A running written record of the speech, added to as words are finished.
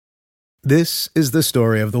This is the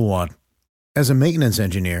story of the one. As a maintenance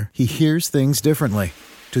engineer, he hears things differently.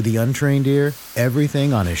 To the untrained ear,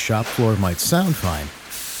 everything on his shop floor might sound fine,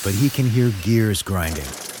 but he can hear gears grinding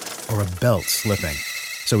or a belt slipping.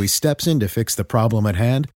 So he steps in to fix the problem at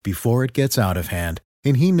hand before it gets out of hand.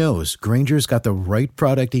 And he knows Grainger's got the right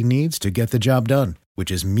product he needs to get the job done,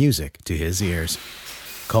 which is music to his ears.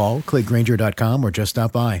 Call, click Grainger.com, or just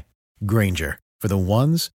stop by. Grainger, for the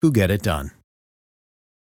ones who get it done.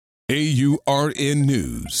 AURN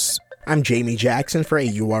News. I'm Jamie Jackson for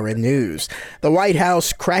AURN News. The White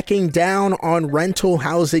House cracking down on rental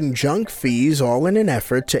housing junk fees, all in an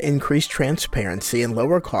effort to increase transparency and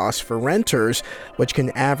lower costs for renters, which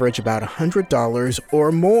can average about $100 or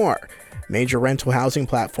more. Major rental housing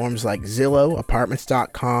platforms like Zillow,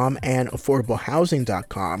 Apartments.com, and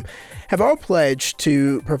AffordableHousing.com have all pledged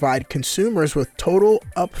to provide consumers with total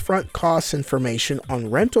upfront cost information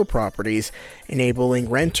on rental properties, enabling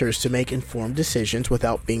renters to make informed decisions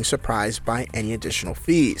without being surprised by any additional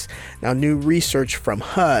fees. Now, new research from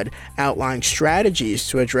HUD outlines strategies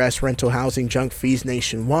to address rental housing junk fees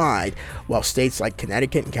nationwide, while states like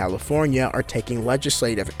Connecticut and California are taking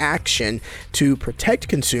legislative action to protect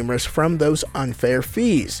consumers from those unfair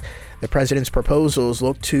fees. The president's proposals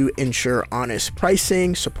look to ensure honest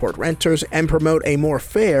pricing, support renters, and promote a more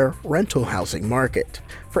fair rental housing market.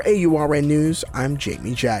 For AURN News, I'm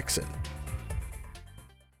Jamie Jackson.